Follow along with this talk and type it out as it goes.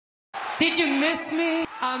Did you miss me?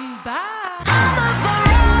 I'm back. I'm a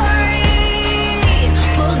Ferrari,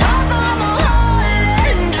 pulled off on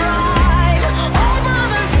Mulholland Drive. Over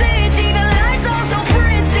the city, the lights are so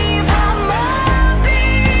pretty from up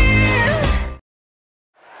here.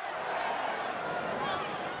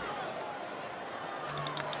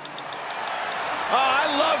 Oh, I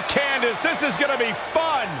love Candice. This is gonna be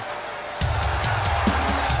fun.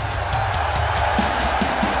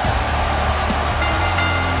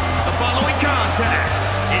 The following contest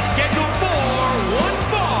is scheduled for one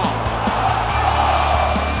fall.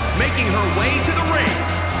 Making her way to the ring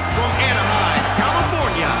from Anaheim,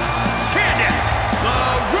 California, Candice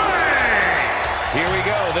Lerae. Here we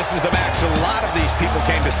go. This is the match a lot of these people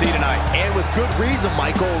came to see tonight. And with good reason,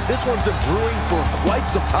 Michael. This one's been brewing for quite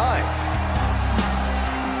some time.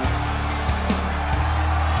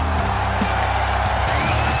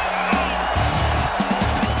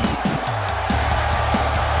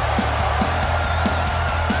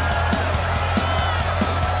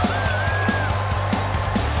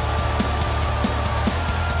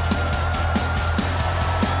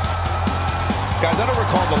 Guys, I don't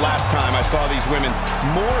recall the last time I saw these women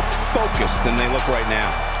more focused than they look right now.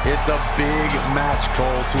 It's a big match,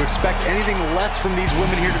 Cole. To expect anything less from these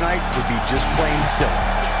women here tonight would be just plain silly.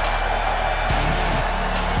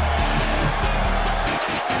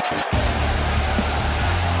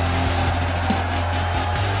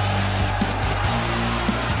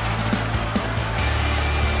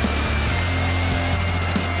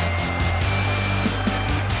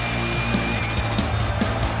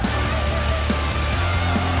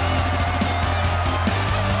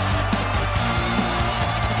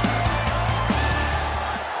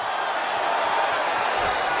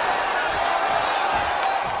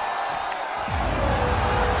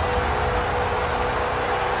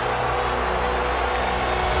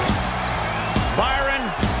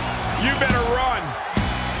 You better run,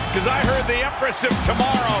 because I heard the Empress of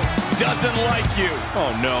Tomorrow doesn't like you. Oh,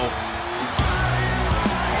 no.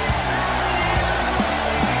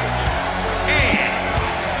 And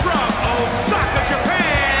from Osaka,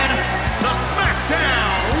 Japan, the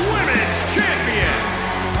Smackdown Women's Champions,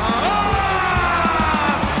 Asuka.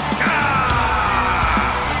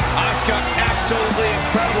 Asuka, absolutely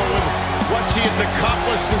incredible with what she has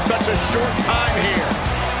accomplished in such a short time here.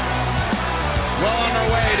 Well on her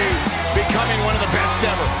way to becoming one of the best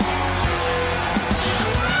ever.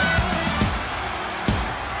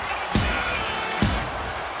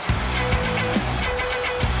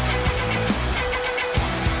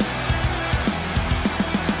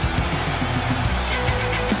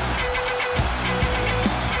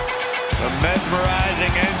 The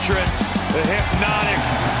mesmerizing entrance, the hypnotic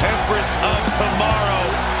Empress of Tomorrow.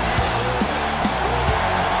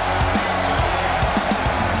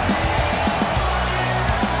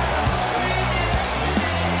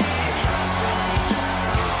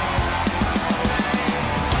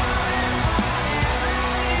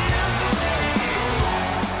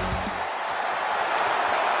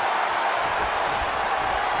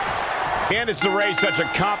 Candice Lerae, such a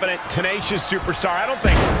confident, tenacious superstar. I don't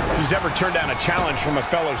think she's ever turned down a challenge from a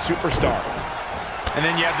fellow superstar. And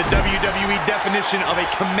then you have the WWE definition of a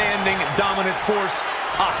commanding, dominant force,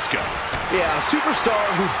 Asuka. Yeah, a superstar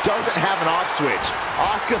who doesn't have an off switch.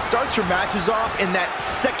 Asuka starts her matches off in that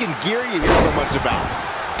second gear you hear so much about.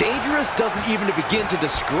 Dangerous doesn't even begin to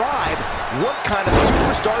describe what kind of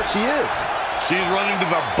superstar she is. She's running to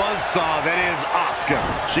the buzzsaw that is Asuka.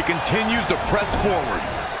 She continues to press forward.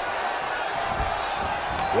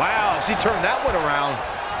 Wow, she turned that one around.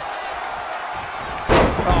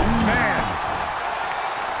 Oh, man.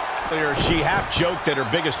 She half-joked that her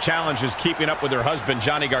biggest challenge is keeping up with her husband,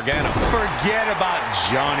 Johnny Gargano. Forget about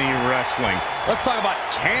Johnny wrestling. Let's talk about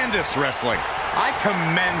Candice wrestling. I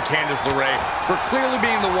commend Candice Lerae for clearly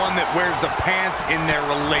being the one that wears the pants in their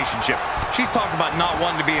relationship. She's talked about not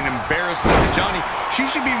wanting to be an embarrassment to Johnny. She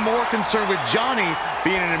should be more concerned with Johnny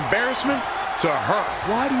being an embarrassment to her.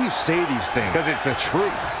 Why do you say these things? Because it's the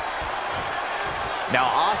truth. Now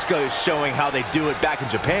Asuka is showing how they do it back in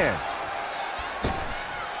Japan.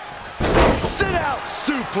 Sit out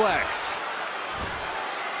suplex.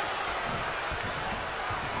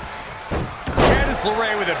 Candice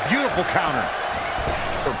Lerae with a beautiful counter.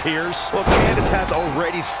 Her peers. Well, Candice has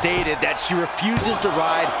already stated that she refuses to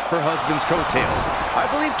ride her husband's coattails. I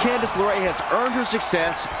believe Candice Lerae has earned her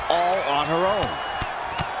success all on her own.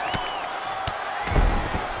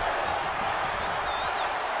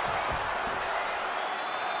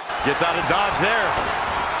 Gets out of dodge there.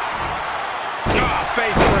 Ah,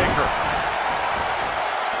 face breaker.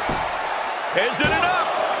 Is it enough?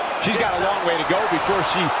 She She's got a long way to go before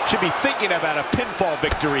she should be thinking about a pinfall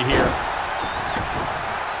victory here.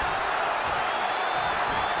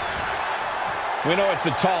 We know it's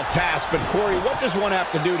a tall task, but Corey, what does one have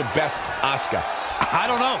to do to best Asuka? I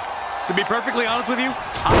don't know. To be perfectly honest with you,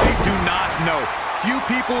 I do not know. Few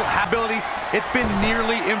people have ability. It's been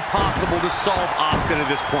nearly impossible to solve Asuka to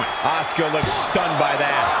this point. Asuka looks stunned by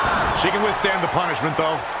that. She can withstand the punishment,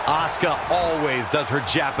 though. Asuka always does her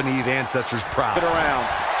Japanese ancestors proud. Get around.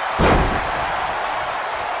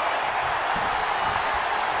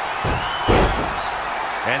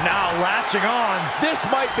 And now latching on. This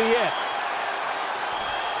might be it.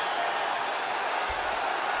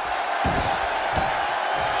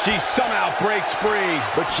 She somehow breaks free.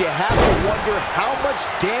 But you have to wonder how much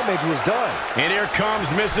damage was done. And here comes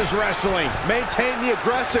Mrs. Wrestling. Maintain the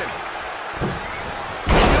aggression.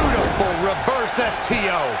 Beautiful reverse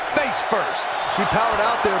STO. Face first. She powered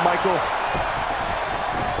out there, Michael.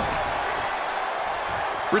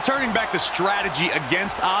 Returning back to strategy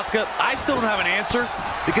against Asuka, I still don't have an answer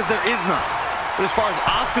because there is none. But as far as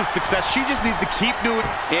Asuka's success, she just needs to keep doing.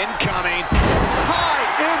 Incoming. High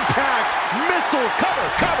impact missile. Cover,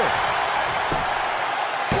 cover.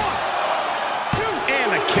 1, 2,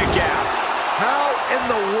 and a kick out. How in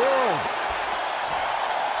the world?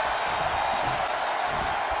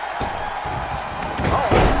 Oh,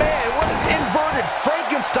 man, what an inverted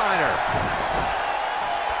Frankensteiner.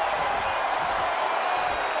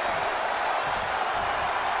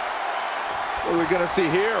 What are we going to see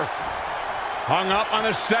here? Hung up on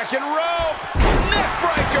the second rope.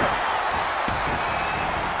 Neckbreaker.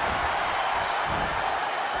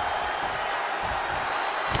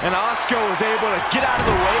 And Asuka was able to get out of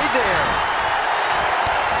the way there.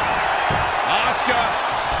 Asuka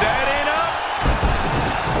setting up.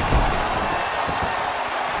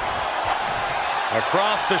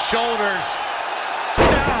 Across the shoulders.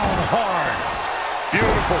 Down hard.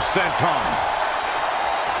 Beautiful senton.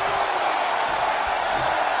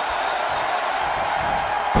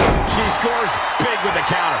 She scores big with the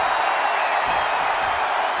counter.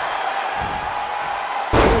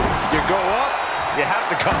 You go up, you have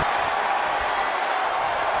to come.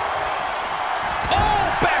 Oh,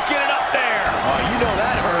 backing it up there. Oh, you know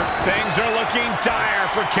that hurt. Things are looking dire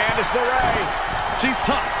for Candice Lerae. She's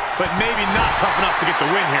tough, but maybe not tough enough to get the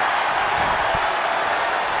win here.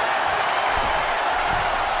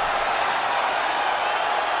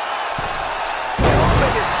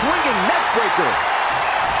 Elevated swinging neck breaker.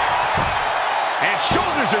 And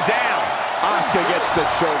shoulders are down. Asuka gets the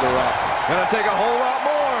shoulder up. Gonna take a whole lot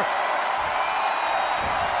more.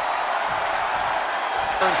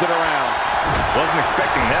 Turns it around. Wasn't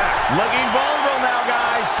expecting that. Looking vulnerable now,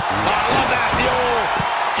 guys. I love that. The old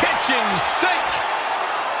kitchen sink.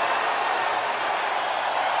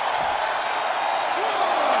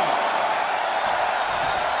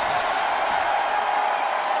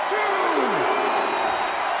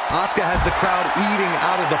 Asuka has the crowd eating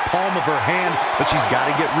out of the palm of her hand, but she's got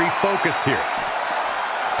to get refocused here.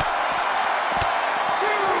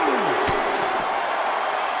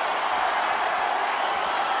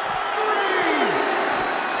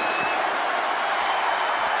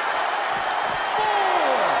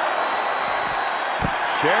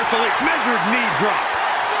 Carefully measured knee drop.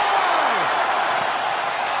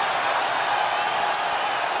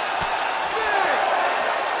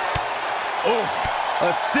 5, 6. Oh, a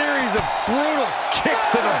series of brutal kicks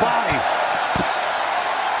to the body.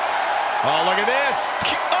 Oh, look at this.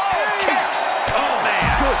 Oh, kicks. Oh, man.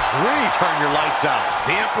 Good grief. Turn your lights out.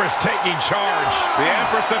 The Empress taking charge. The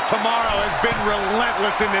Empress of Tomorrow has been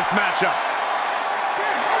relentless in this matchup.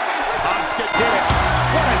 Asuka did it.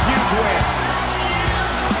 What a huge win.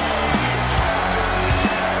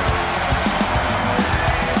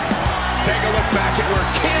 Take a look back at where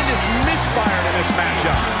Candice misfired in this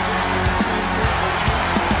matchup.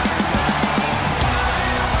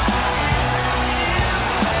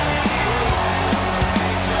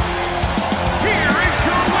 Here is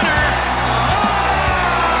your winner,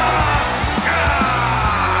 Asuka!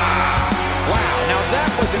 Wow, now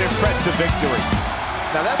that was an impressive victory.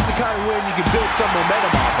 Now that's the kind of win you can build some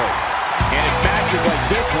momentum off of. And it's matches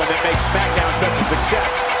like this one that makes SmackDown such a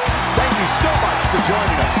success. Thank you so much for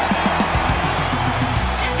joining us.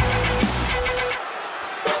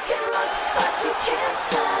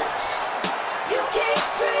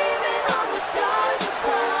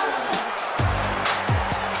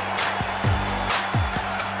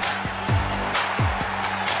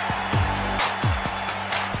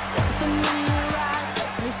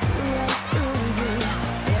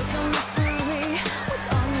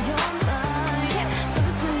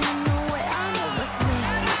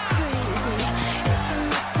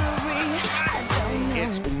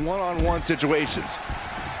 situations.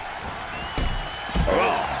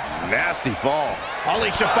 Oh, nasty fall.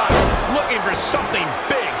 Alicia Fox looking for something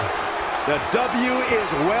big. The W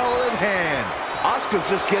is well in hand. Asuka's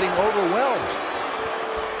just getting overwhelmed.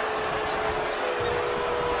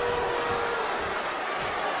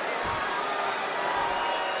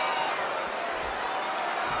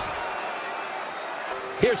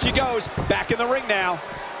 Here she goes, back in the ring now.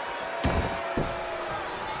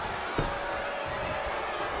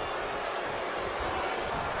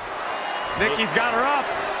 Nikki's got her up.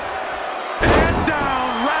 And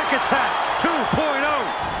down, rack attack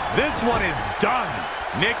 2.0. This one is done.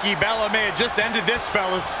 Nikki Bella may have just ended this,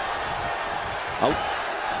 fellas. Oh.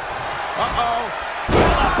 Uh-oh.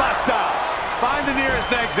 Basta. Find the nearest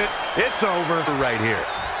exit. It's over right here.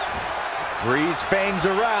 Breeze fangs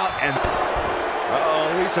her out, and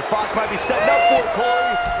uh-oh, Alicia Fox might be setting up for it,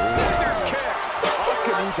 Corey. Scissors kick.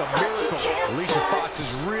 Asuka needs a miracle. Alicia Fox is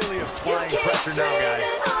really applying pressure now,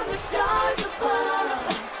 guys.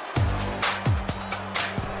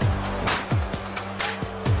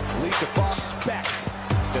 Alicia Fox. Respect.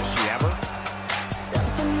 Does she ever?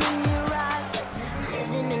 Something in your eyes,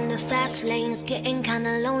 living in the fast lanes, getting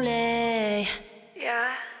kinda lonely.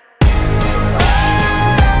 Yeah.